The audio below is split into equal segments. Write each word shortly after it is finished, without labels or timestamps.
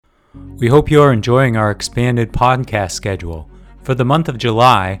We hope you are enjoying our expanded podcast schedule. For the month of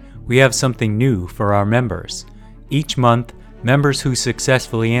July, we have something new for our members. Each month, members who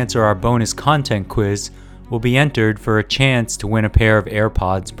successfully answer our bonus content quiz will be entered for a chance to win a pair of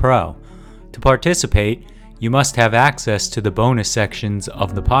AirPods Pro. To participate, you must have access to the bonus sections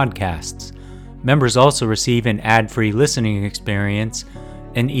of the podcasts. Members also receive an ad-free listening experience,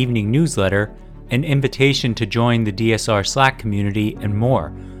 an evening newsletter, an invitation to join the DSR Slack community, and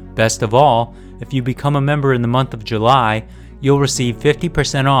more. Best of all, if you become a member in the month of July, you'll receive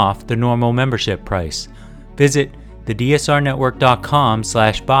 50% off the normal membership price. Visit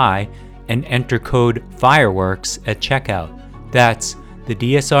thedsrnetwork.com/buy and enter code FIREWORKS at checkout. That's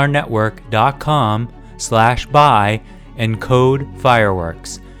thedsrnetwork.com/buy and code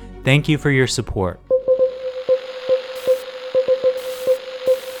FIREWORKS. Thank you for your support.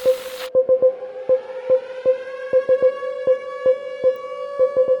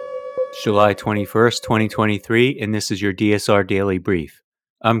 July 21st, 2023, and this is your DSR Daily Brief.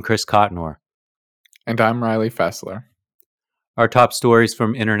 I'm Chris Cottonor. And I'm Riley Fessler. Our top stories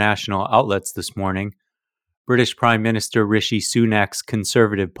from international outlets this morning. British Prime Minister Rishi Sunak's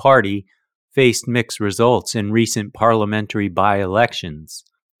Conservative Party faced mixed results in recent parliamentary by-elections.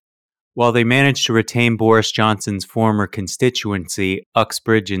 While they managed to retain Boris Johnson's former constituency,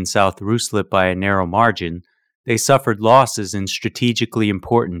 Uxbridge in South Ruislip, by a narrow margin, they suffered losses in strategically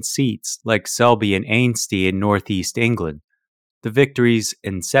important seats like Selby and Ainsty in northeast England. The victories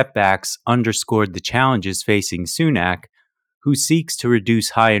and setbacks underscored the challenges facing Sunak, who seeks to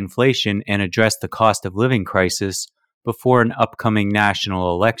reduce high inflation and address the cost of living crisis before an upcoming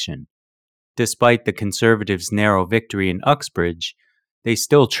national election. Despite the Conservatives' narrow victory in Uxbridge, they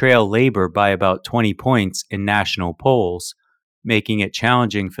still trail Labour by about 20 points in national polls, making it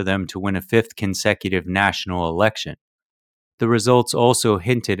challenging for them to win a fifth consecutive national election. The results also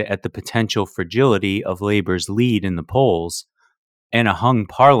hinted at the potential fragility of Labour's lead in the polls, and a hung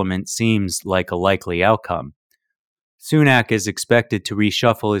parliament seems like a likely outcome. Sunak is expected to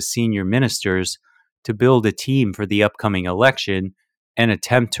reshuffle his senior ministers to build a team for the upcoming election and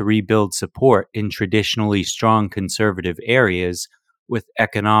attempt to rebuild support in traditionally strong conservative areas with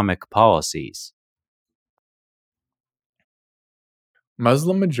economic policies.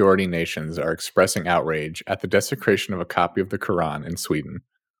 Muslim-majority nations are expressing outrage at the desecration of a copy of the Quran in Sweden,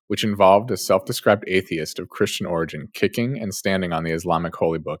 which involved a self-described atheist of Christian origin kicking and standing on the Islamic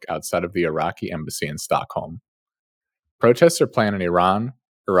holy book outside of the Iraqi embassy in Stockholm. Protests are planned in Iran,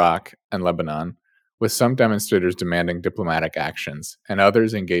 Iraq, and Lebanon, with some demonstrators demanding diplomatic actions and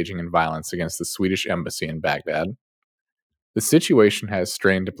others engaging in violence against the Swedish embassy in Baghdad. The situation has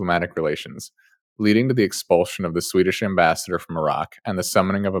strained diplomatic relations, leading to the expulsion of the Swedish ambassador from Iraq and the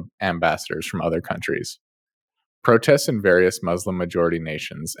summoning of ambassadors from other countries. Protests in various Muslim-majority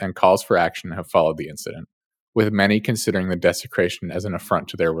nations and calls for action have followed the incident, with many considering the desecration as an affront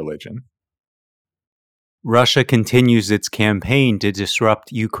to their religion. Russia continues its campaign to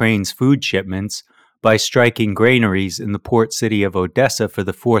disrupt Ukraine's food shipments by striking granaries in the port city of Odessa for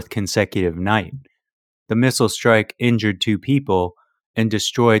the fourth consecutive night. The missile strike injured 2 people and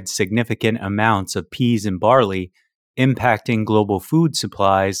destroyed significant amounts of peas and barley, impacting global food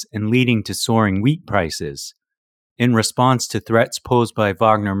supplies and leading to soaring wheat prices. In response to threats posed by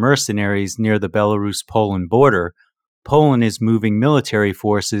Wagner mercenaries near the Belarus-Poland border, Poland is moving military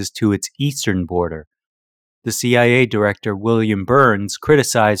forces to its eastern border. The CIA director William Burns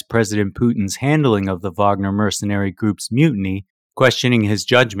criticized President Putin's handling of the Wagner mercenary group's mutiny, questioning his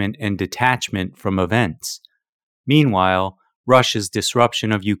judgment and detachment from events. Meanwhile, Russia's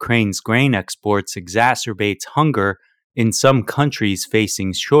disruption of Ukraine's grain exports exacerbates hunger in some countries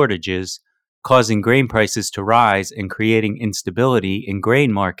facing shortages, causing grain prices to rise and creating instability in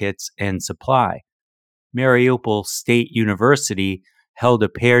grain markets and supply. Mariupol State University held a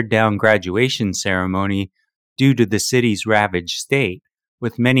pared-down graduation ceremony due to the city's ravaged state,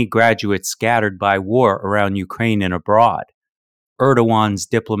 with many graduates scattered by war around Ukraine and abroad. Erdogan's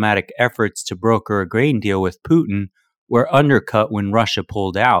diplomatic efforts to broker a grain deal with Putin were undercut when Russia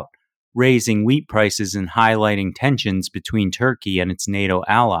pulled out, raising wheat prices and highlighting tensions between Turkey and its NATO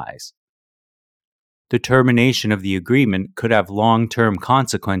allies. The termination of the agreement could have long-term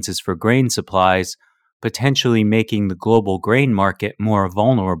consequences for grain supplies, potentially making the global grain market more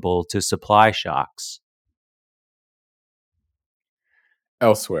vulnerable to supply shocks.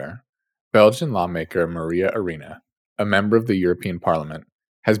 Elsewhere, Belgian lawmaker Maria Arena, a member of the European Parliament,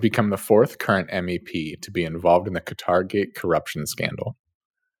 has become the 4th current MEP to be involved in the Qatargate corruption scandal.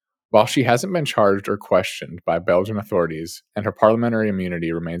 While she hasn't been charged or questioned by Belgian authorities and her parliamentary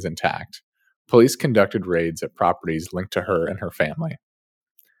immunity remains intact, police conducted raids at properties linked to her and her family.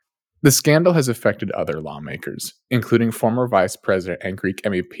 The scandal has affected other lawmakers, including former Vice President and Greek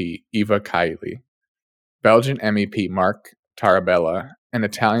MEP Eva Kaili, Belgian MEP Mark Tarabella, and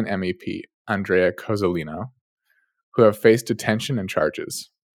Italian MEP Andrea Cozzolino, who have faced detention and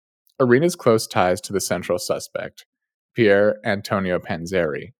charges. Irina's close ties to the central suspect, Pier Antonio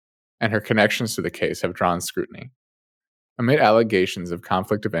Panzeri, and her connections to the case have drawn scrutiny. Amid allegations of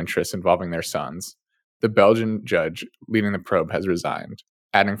conflict of interest involving their sons, the Belgian judge leading the probe has resigned,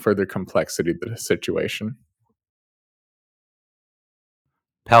 adding further complexity to the situation.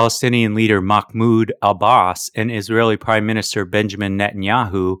 Palestinian leader Mahmoud Abbas and Israeli Prime Minister Benjamin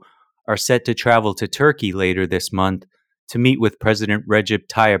Netanyahu are set to travel to Turkey later this month to meet with President Recep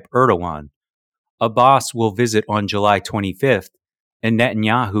Tayyip Erdogan. Abbas will visit on July 25th, and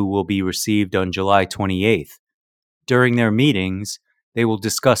Netanyahu will be received on July 28th. During their meetings, they will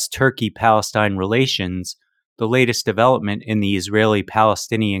discuss Turkey-Palestine relations, the latest development in the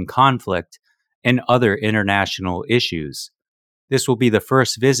Israeli-Palestinian conflict, and other international issues. This will be the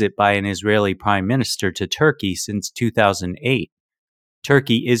first visit by an Israeli prime minister to Turkey since 2008.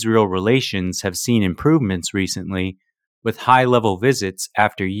 Turkey-Israel relations have seen improvements recently, with high-level visits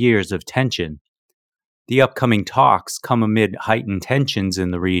after years of tension. The upcoming talks come amid heightened tensions in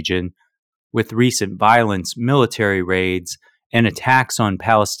the region, with recent violence, military raids, and attacks on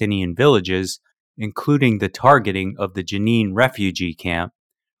Palestinian villages, including the targeting of the Jenin refugee camp,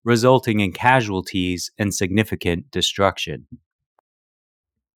 resulting in casualties and significant destruction.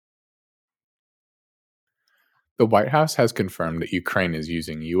 The White House has confirmed that Ukraine is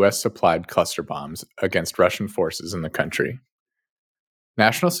using U.S.-supplied cluster bombs against Russian forces in the country.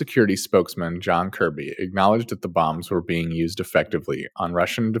 National Security spokesman John Kirby acknowledged that the bombs were being used effectively on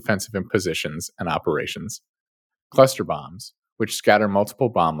Russian defensive positions and operations. Cluster bombs, which scatter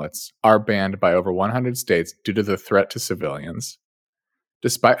multiple bomblets, are banned by over 100 states due to the threat to civilians.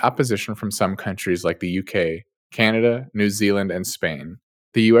 Despite opposition from some countries like the UK, Canada, New Zealand, and Spain,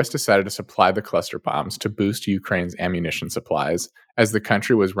 the US decided to supply the cluster bombs to boost Ukraine's ammunition supplies as the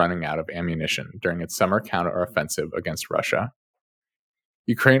country was running out of ammunition during its summer counteroffensive against Russia.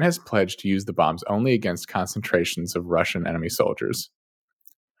 Ukraine has pledged to use the bombs only against concentrations of Russian enemy soldiers.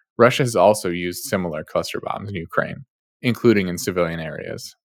 Russia has also used similar cluster bombs in Ukraine, including in civilian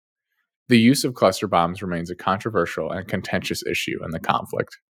areas. The use of cluster bombs remains a controversial and contentious issue in the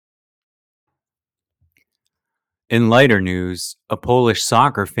conflict. In lighter news, a Polish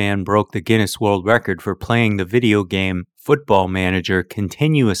soccer fan broke the Guinness World Record for playing the video game Football Manager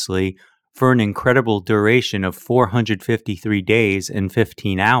continuously for an incredible duration of 453 days and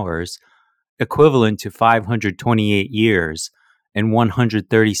 15 hours, equivalent to 528 years and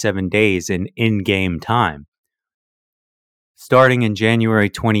 137 days in in-game time. Starting in January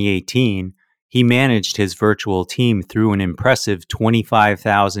 2018, he managed his virtual team through an impressive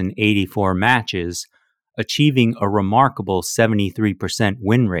 25,084 matches, achieving a remarkable 73%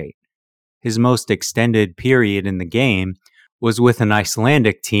 win rate. His most extended period in the game was with an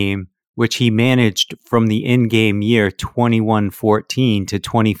Icelandic team, which he managed from the in-game year 2114 to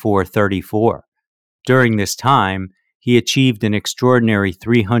 2434. During this time, he achieved an extraordinary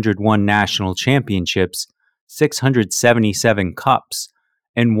 301 national championships, 677 cups,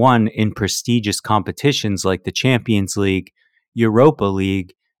 and won in prestigious competitions like the Champions League, Europa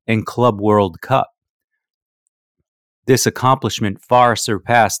League, and Club World Cup. This accomplishment far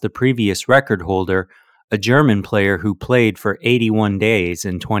surpassed the previous record holder, a German player who played for 81 days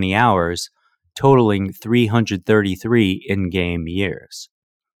and 20 hours, totaling 333 in-game years.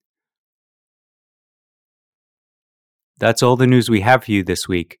 That's all the news we have for you this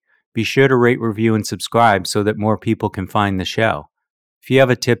week. Be sure to rate, review, and subscribe so that more people can find the show. If you have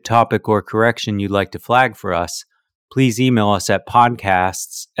a tip, topic, or correction you'd like to flag for us, please email us at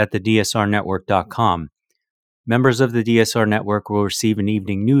podcasts@thedsrnetwork.com. Members of the DSR Network will receive an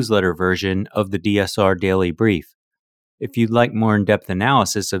evening newsletter version of the DSR Daily Brief. If you'd like more in-depth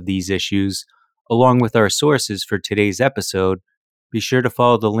analysis of these issues, along with our sources for today's episode, be sure to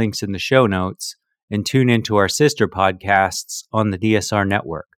follow the links in the show notes and tune into our sister podcasts on the DSR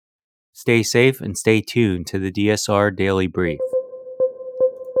Network. Stay safe and stay tuned to the DSR Daily Brief.